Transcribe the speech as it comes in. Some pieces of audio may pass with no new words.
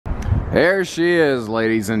There she is,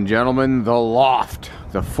 ladies and gentlemen, the Loft,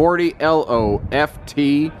 the 40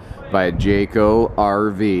 LOFT by Jayco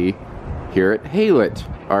RV here at Haylett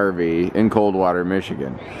RV in Coldwater,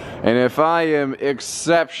 Michigan. And if I am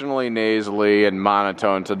exceptionally nasally and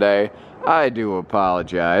monotone today, I do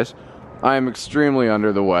apologize. I am extremely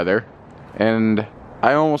under the weather, and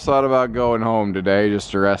I almost thought about going home today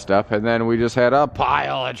just to rest up, and then we just had a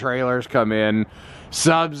pile of trailers come in,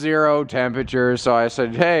 sub-zero temperatures, so I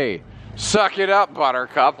said, hey, suck it up,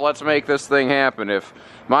 Buttercup, let's make this thing happen. If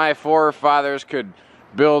my forefathers could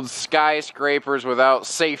build skyscrapers without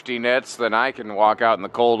safety nets, then I can walk out in the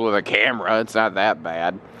cold with a camera. It's not that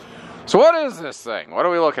bad. So what is this thing? What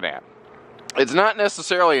are we looking at? It's not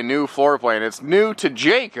necessarily a new floor plan. It's new to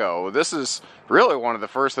Jayco. This is really one of the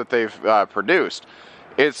first that they've produced.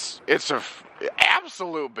 It's a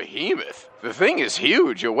absolute behemoth. The thing is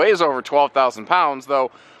huge. It weighs over 12,000 pounds,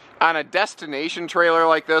 though on a destination trailer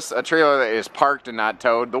like this, a trailer that is parked and not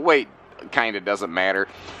towed, the weight kind of doesn't matter.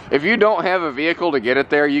 If you don't have a vehicle to get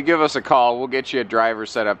it there, you give us a call. We'll get you a driver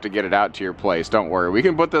set up to get it out to your place. Don't worry. We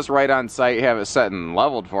can put this right on site, have it set and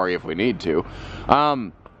leveled for you if we need to.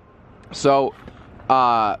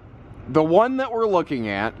 The one that we're looking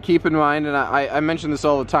at, keep in mind, and I mention this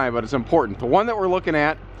all the time, but it's important. The one that we're looking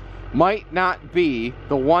at might not be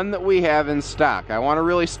the one that we have in stock. I want to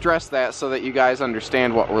really stress that so that you guys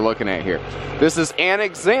understand what we're looking at here. This is an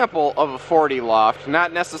example of a 40 loft,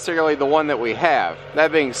 not necessarily the one that we have.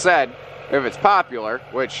 That being said, if it's popular,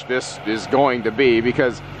 which this is going to be,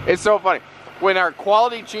 because it's so funny. When our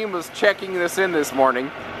quality team was checking this in this morning,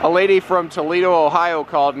 a lady from Toledo, Ohio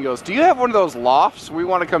called and goes, do you have one of those lofts? We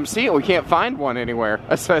want to come see it. We can't find one anywhere.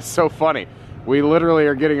 That's so funny. We literally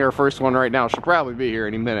are getting our first one right now. She'll probably be here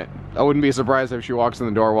any minute. I wouldn't be surprised if she walks in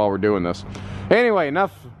the door while we're doing this. Anyway,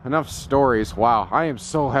 enough stories. Wow, I am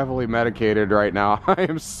so heavily medicated right now. I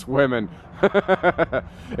am swimming.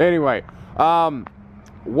 Anyway,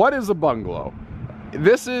 what is a bungalow?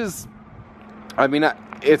 This is, I mean,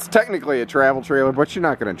 it's technically a travel trailer, but you're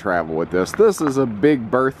not going to travel with this. This is a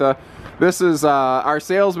big Bertha. This is, our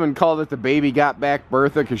salesman called it the baby got back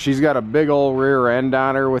Bertha because she's got a big old rear end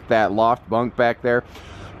on her with that loft bunk back there.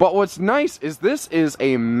 But what's nice is this is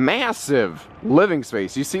a massive living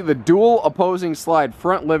space. You see the dual opposing slide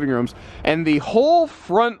front living rooms, and the whole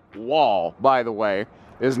front wall, by the way,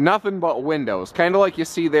 is nothing but windows, kind of like you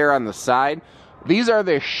see there on the side. These are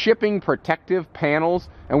the shipping protective panels,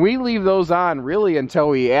 and we leave those on really until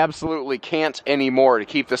we absolutely can't anymore to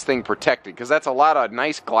keep this thing protected, because that's a lot of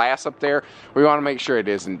nice glass up there. We want to make sure it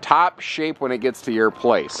is in top shape when it gets to your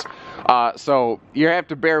place. So you have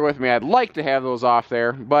to bear with me. I'd like to have those off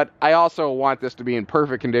there, but I also want this to be in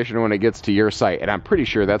perfect condition when it gets to your site, and I'm pretty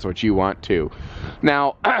sure that's what you want too.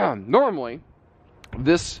 Now, normally,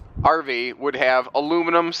 this RV would have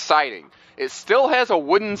aluminum siding. It still has a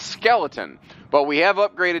wooden skeleton, but we have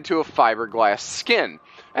upgraded to a fiberglass skin.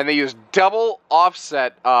 And they use double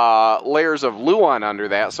offset layers of Luan under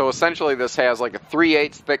that, so essentially this has like a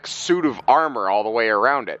 3/8 thick suit of armor all the way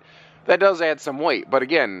around it. That does add some weight, but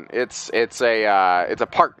again, it's a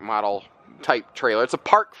park model type trailer. It's a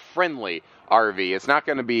park friendly RV. It's not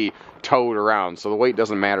going to be towed around, so the weight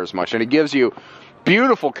doesn't matter as much, and it gives you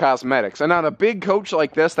beautiful cosmetics. And on a big coach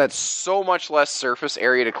like this, that's so much less surface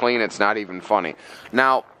area to clean, it's not even funny.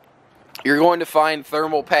 Now, you're going to find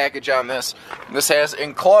thermal package on this. This has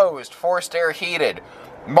enclosed, forced air heated,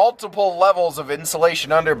 multiple levels of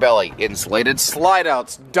insulation underbelly, insulated slide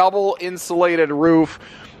outs, double insulated roof,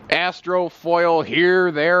 astro foil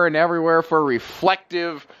here, there, and everywhere for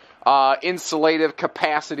reflective, insulative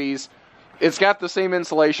capacities. It's got the same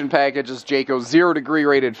insulation package as Jayco's 0 degree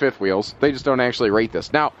rated fifth wheels. They just don't actually rate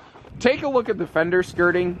this. Now, take a look at the fender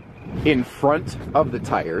skirting in front of the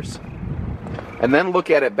tires, and then look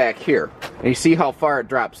at it back here, and you see how far it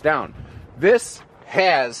drops down. This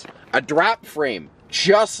has a drop frame,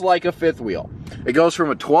 just like a fifth wheel. It goes from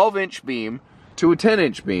a 12-inch beam to a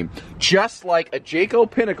 10-inch beam, just like a Jayco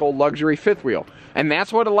Pinnacle luxury fifth wheel. And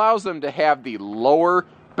that's what allows them to have the lower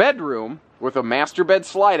bedroom with a master bed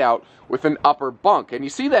slide out with an upper bunk. And you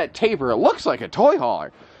see that taper, it looks like a toy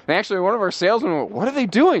hauler. And actually one of our salesmen went, what are they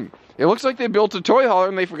doing? It looks like they built a toy hauler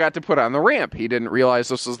and they forgot to put on the ramp. He didn't realize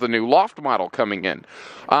this was the new Loft model coming in.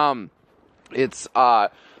 It's,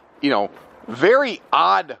 you know, very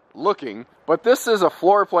odd looking, but this is a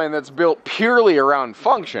floor plan that's built purely around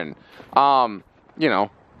function. You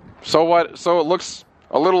know, so what? So it looks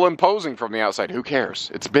a little imposing from the outside. Who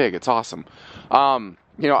cares? It's big. It's awesome.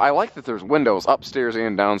 You know, I like that there's windows upstairs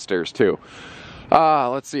and downstairs too.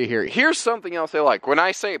 Let's see here. Here's something else I like. When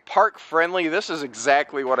I say park friendly, this is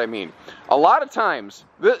exactly what I mean. A lot of times,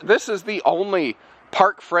 this is the only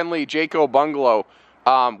park-friendly Jayco bungalow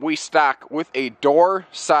we stock with a door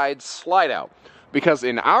side slide out. Because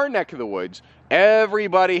in our neck of the woods,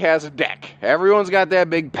 everybody has a deck. Everyone's got that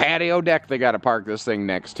big patio deck they got to park this thing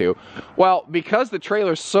next to. Well, because the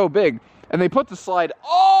trailer's so big, and they put the slide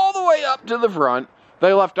all the way up to the front,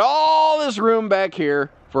 they left all this room back here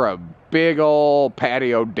for a big old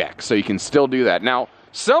patio deck, so you can still do that. Now,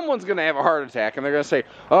 someone's going to have a heart attack, and they're going to say,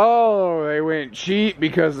 oh, they went cheap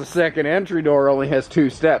because the second entry door only has 2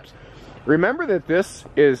 steps. Remember that this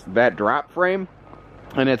is that drop frame,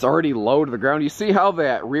 and it's already low to the ground. You see how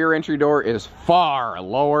that rear entry door is far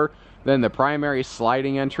lower than the primary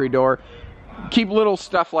sliding entry door? Keep little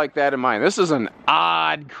stuff like that in mind. This is an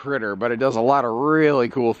odd critter, but it does a lot of really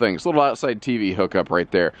cool things. Little outside TV hookup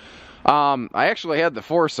right there. I actually had the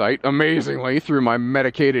foresight, amazingly, through my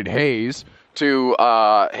medicated haze, to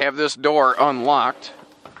have this door unlocked.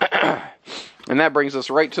 And that brings us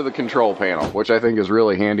right to the control panel, which I think is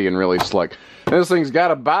really handy and really slick. This thing's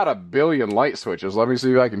got about 1 billion light switches. Let me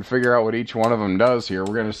see if I can figure out what each one of them does here.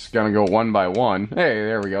 We're just gonna go one by one. Hey,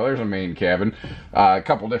 there we go. There's a main cabin. A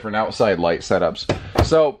couple different outside light setups.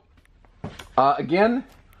 So, again,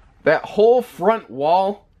 that whole front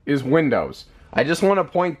wall is windows. I just want to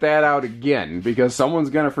point that out again, because someone's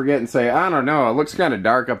going to forget and say, I don't know, it looks kind of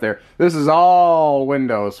dark up there. This is all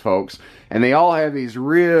windows, folks. And they all have these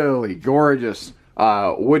really gorgeous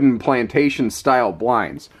wooden plantation-style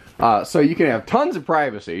blinds. So you can have tons of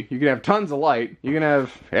privacy, you can have tons of light, you can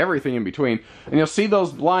have everything in between. And you'll see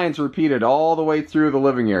those blinds repeated all the way through the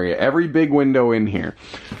living area, every big window in here.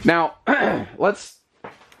 Now, let's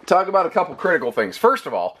talk about a couple critical things. First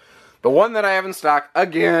of all, the one that I have in stock,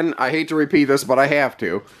 again, I hate to repeat this, but I have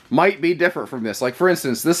to, might be different from this. Like, for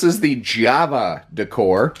instance, this is the Java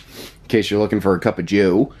decor, in case you're looking for a cup of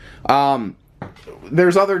Joe.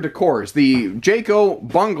 There's other decors. The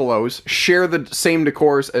Jayco bungalows share the same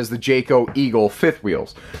decors as the Jayco Eagle fifth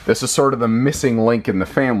wheels. This is sort of the missing link in the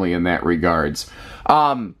family in that regards.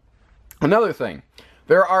 Another thing,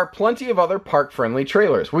 there are plenty of other park-friendly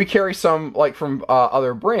trailers. We carry some, like, from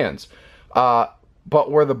other brands.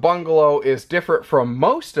 But where the Bungalow is different from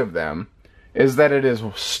most of them is that it is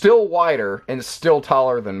still wider and still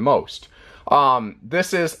taller than most.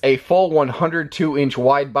 This is a full 102-inch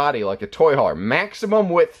wide body, like a toy hauler. Maximum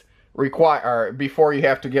width before you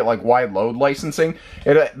have to get like wide load licensing.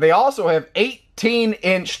 They also have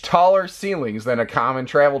 18-inch taller ceilings than a common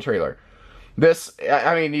travel trailer. This,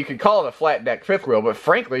 I mean, you could call it a flat deck fifth wheel, but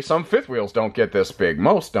frankly, some fifth wheels don't get this big.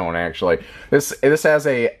 Most don't, actually. This has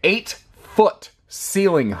a 8-foot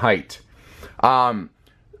ceiling height.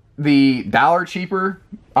 The dollar cheaper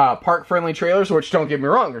park-friendly trailers, which don't get me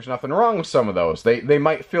wrong, there's nothing wrong with some of those. They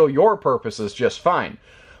might fill your purposes just fine.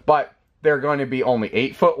 But they're going to be only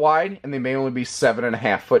 8 foot wide, and they may only be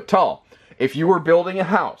 7.5 foot tall. If you were building a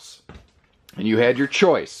house, and you had your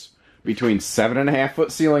choice between 7.5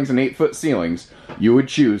 foot ceilings and 8 foot ceilings, you would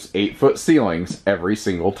choose 8 foot ceilings every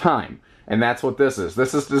single time. And that's what this is.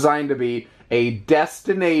 This is designed to be a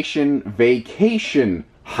destination vacation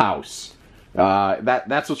house.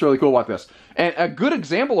 That's what's really cool about this. And a good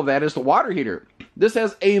example of that is the water heater. This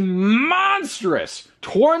has a monstrous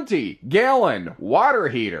 20-gallon water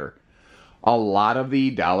heater. A lot of the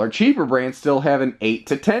dollar cheaper brands still have an 8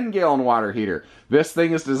 to 10-gallon water heater. This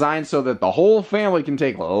thing is designed so that the whole family can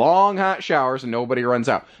take long hot showers and nobody runs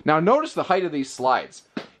out. Now notice the height of these slides.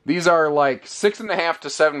 These are like 6.5 to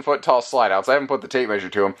 7 foot tall slide outs. I haven't put the tape measure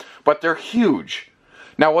to them, but they're huge.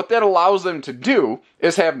 Now what that allows them to do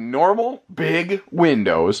is have normal big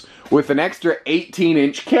windows with an extra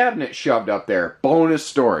 18-inch cabinet shoved up there. Bonus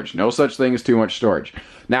storage. No such thing as too much storage.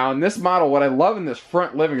 Now in this model, what I love in this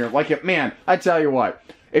front living room, man, I tell you what,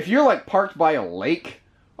 if you're like parked by a lake,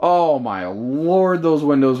 oh my lord, those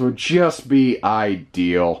windows would just be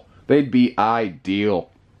ideal. They'd be ideal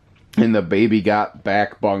in the Baby Got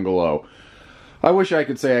Back bungalow. I wish I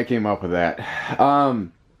could say I came up with that.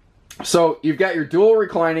 So you've got your dual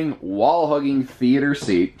reclining, wall-hugging theater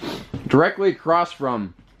seat directly across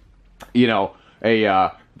from, you know,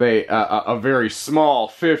 a very small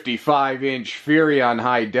 55-inch Furrion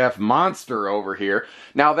high-def monster over here.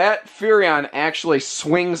 Now that Furrion actually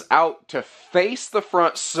swings out to face the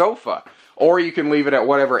front sofa, or you can leave it at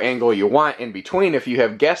whatever angle you want in between if you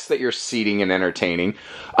have guests that you're seating and entertaining.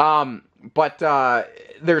 But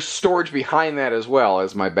there's storage behind that as well,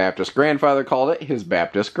 as my Baptist grandfather called it, his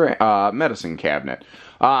Baptist medicine cabinet.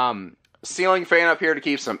 Ceiling fan up here to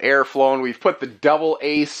keep some air flowing. We've put the double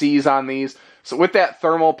ACs on these. So with that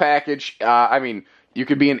thermal package, I mean, you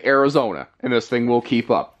could be in Arizona and this thing will keep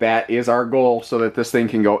up. That is our goal, so that this thing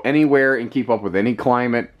can go anywhere and keep up with any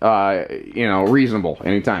climate, you know, reasonable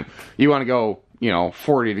anytime. You want to go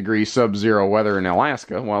 40-degree sub-zero weather in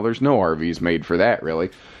Alaska. Well, there's no RVs made for that, really.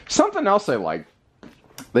 Something else I like,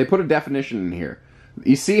 they put a definition in here.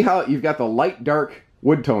 You see how you've got the light, dark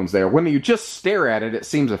wood tones there. When you just stare at it, it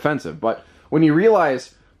seems offensive. But when you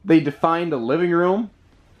realize they defined a living room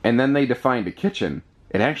and then they defined a kitchen,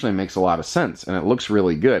 it actually makes a lot of sense, and it looks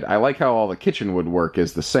really good. I like how all the kitchen woodwork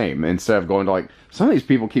is the same. Instead of going to, some of these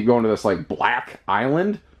people keep going to this, black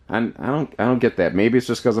island. And I don't get that. Maybe it's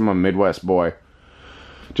just because I'm a Midwest boy.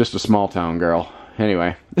 Just a small town girl.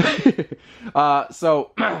 Anyway.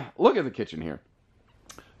 So, look at the kitchen here.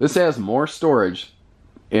 This has more storage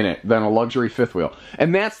in it than a luxury fifth wheel.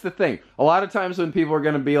 And that's the thing. A lot of times when people are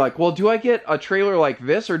going to be like, well, do I get a trailer like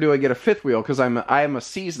this or do I get a fifth wheel? Because I am a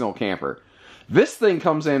seasonal camper. This thing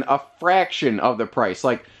comes in a fraction of the price.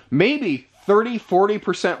 Maybe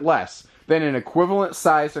 30-40% less than an equivalent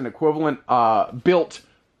size and equivalent built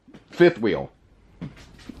fifth wheel.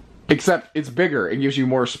 Except it's bigger and gives you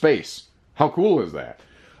more space. How cool is that?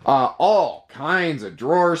 All kinds of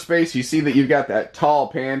drawer space. You see that you've got that tall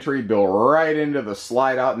pantry built right into the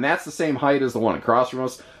slide out, and that's the same height as the one across from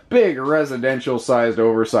us. Big residential sized,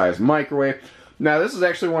 oversized microwave. Now, this is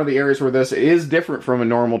actually one of the areas where this is different from a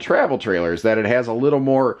normal travel trailer, is that it has a little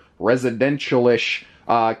more residential-ish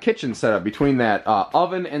kitchen setup between that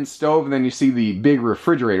oven and stove, and then you see the big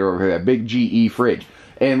refrigerator over here, that big GE fridge.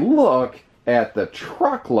 And look at the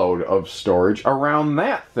truckload of storage around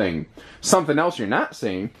that thing. Something else you're not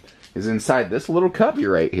seeing is inside this little cubby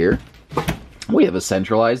right here, we have a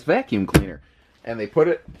centralized vacuum cleaner. And they put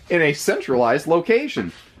it in a centralized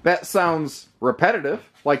location. That sounds repetitive,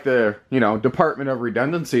 like the, Department of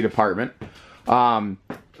Redundancy department.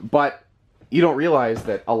 But you don't realize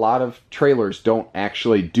that a lot of trailers don't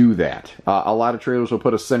actually do that. A lot of trailers will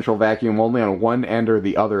put a central vacuum only on one end or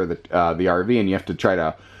the other of the RV, and you have to try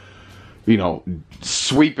to,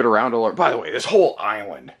 sweep it around a lot. By the way, this whole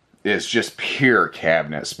island is just pure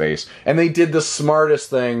cabinet space. And they did the smartest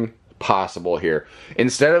thing possible here.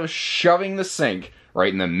 Instead of shoving the sink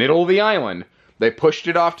right in the middle of the island, they pushed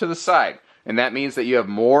it off to the side. And that means that you have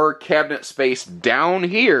more cabinet space down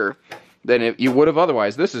here than you would have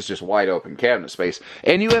otherwise. This is just wide open cabinet space.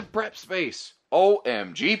 And you have prep space.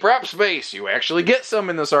 OMG prep space. You actually get some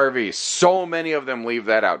in this RV. So many of them leave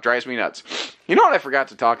that out. Drives me nuts. You know what I forgot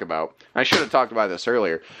to talk about? I should have talked about this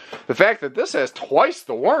earlier. The fact that this has twice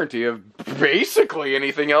the warranty of basically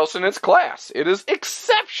anything else in its class. It is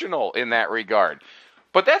exceptional in that regard.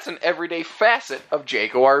 But that's an everyday facet of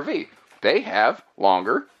Jayco RV. They have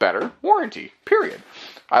longer, better warranty. Period.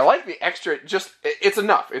 I like the extra, it's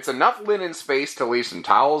enough. It's enough linen space to leave some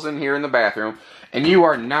towels in here in the bathroom, and you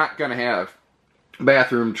are not going to have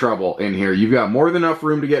bathroom trouble in here. You've got more than enough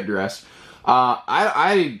room to get dressed.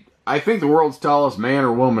 I think the world's tallest man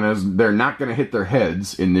or woman is, they're not going to hit their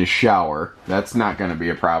heads in this shower. That's not going to be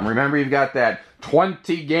a problem. Remember, you've got that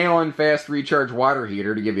 20-gallon fast recharge water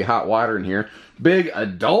heater to give you hot water in here. Big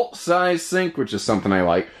adult-sized sink, which is something I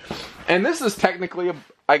like. And this is technically,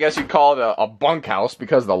 I guess you'd call it a bunkhouse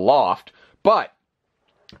because of the loft. But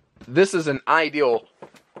this is an ideal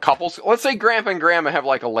couples. Let's say Grandpa and Grandma have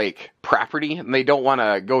a lake property and they don't want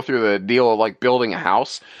to go through the deal of building a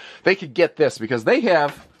house. They could get this because they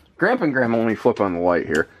have, Grandpa and Grandma, let me flip on the light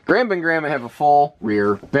here. Grandpa and Grandma have a full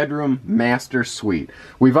rear bedroom master suite.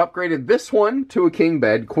 We've upgraded this one to a king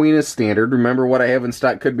bed. Queen is standard. Remember, what I have in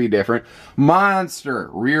stock could be different.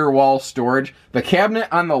 Monster rear wall storage. The cabinet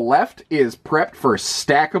on the left is prepped for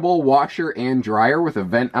stackable washer and dryer with a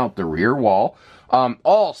vent out the rear wall.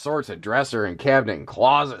 All sorts of dresser and cabinet and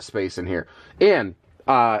closet space in here. And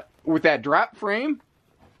with that drop frame,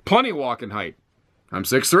 plenty walking height. I'm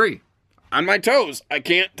 6'3". On my toes, I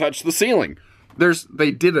can't touch the ceiling.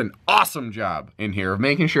 They did an awesome job in here of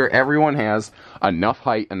making sure everyone has enough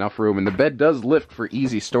height, enough room, and the bed does lift for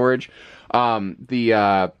easy storage.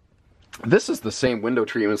 This is the same window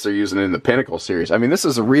treatments they're using in the Pinnacle series. I mean, this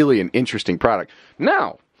is really an interesting product.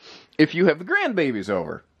 Now, if you have the grandbabies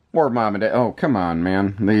over, or mom and dad, oh, come on,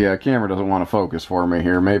 man. The camera doesn't want to focus for me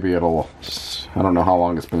here. Maybe it'll, I don't know how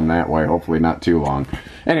long it's been that way. Hopefully not too long.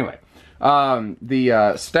 Anyway.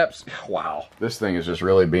 The steps, wow, this thing is just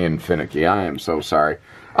really being finicky. I am so sorry.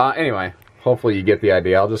 Anyway, hopefully you get the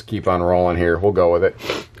idea. I'll just keep on rolling here. We'll go with it.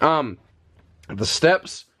 The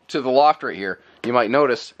steps to the loft right here, you might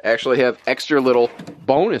notice, actually have extra little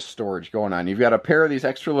bonus storage going on. You've got a pair of these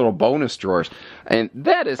extra little bonus drawers, and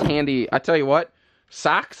that is handy. I tell you what,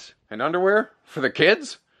 socks and underwear for the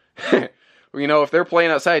kids, if they're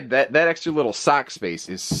playing outside, that extra little sock space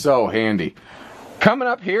is so handy. Coming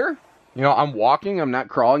up here, I'm walking, I'm not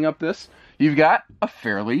crawling up this. you've got a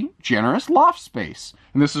fairly generous loft space.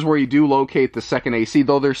 And this is where you do locate the second AC,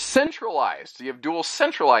 though they're centralized. You have dual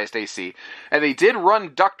centralized AC. And they did run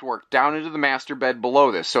ductwork down into the master bed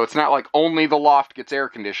below this. So it's not like only the loft gets air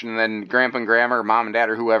conditioned and then grandpa and grandma or mom and dad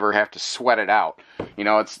or whoever have to sweat it out. You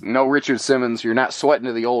know, it's no Richard Simmons. You're not sweating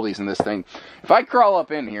to the oldies in this thing. If I crawl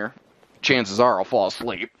up in here, chances are I'll fall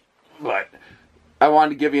asleep. But I wanted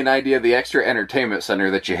to give you an idea of the extra entertainment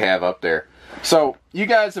center that you have up there. So, you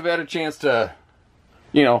guys have had a chance to,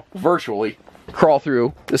 you know, virtually crawl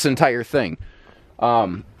through this entire thing.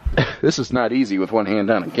 This is not easy with one hand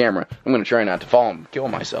on a camera. I'm going to try not to fall and kill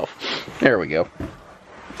myself. There we go.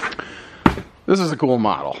 This is a cool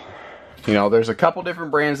model. You know, there's a couple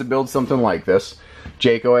different brands that build something like this.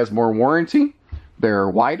 Jayco has more warranty. They're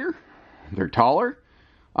wider. They're taller.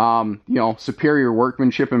 You know, superior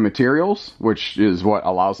workmanship and materials, which is what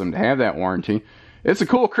allows them to have that warranty. It's a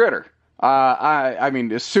cool critter. I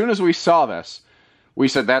mean, as soon as we saw this, we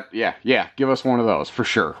said that, yeah, give us one of those for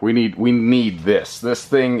sure. We need this. This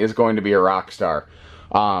thing is going to be a rock star.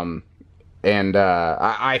 I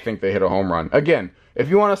think they hit a home run. Again, if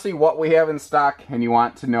you want to see what we have in stock and you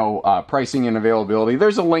want to know pricing and availability,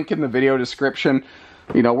 there's a link in the video description.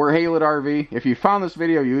 You know, we're Haylett RV. If you found this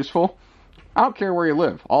video useful, I don't care where you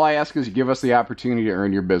live. All I ask is you give us the opportunity to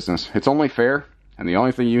earn your business. It's only fair, and the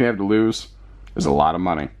only thing you have to lose is a lot of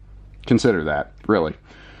money. Consider that, really.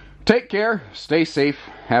 Take care, stay safe,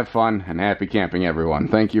 have fun, and happy camping, everyone.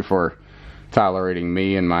 Thank you for tolerating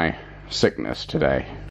me and my sickness today.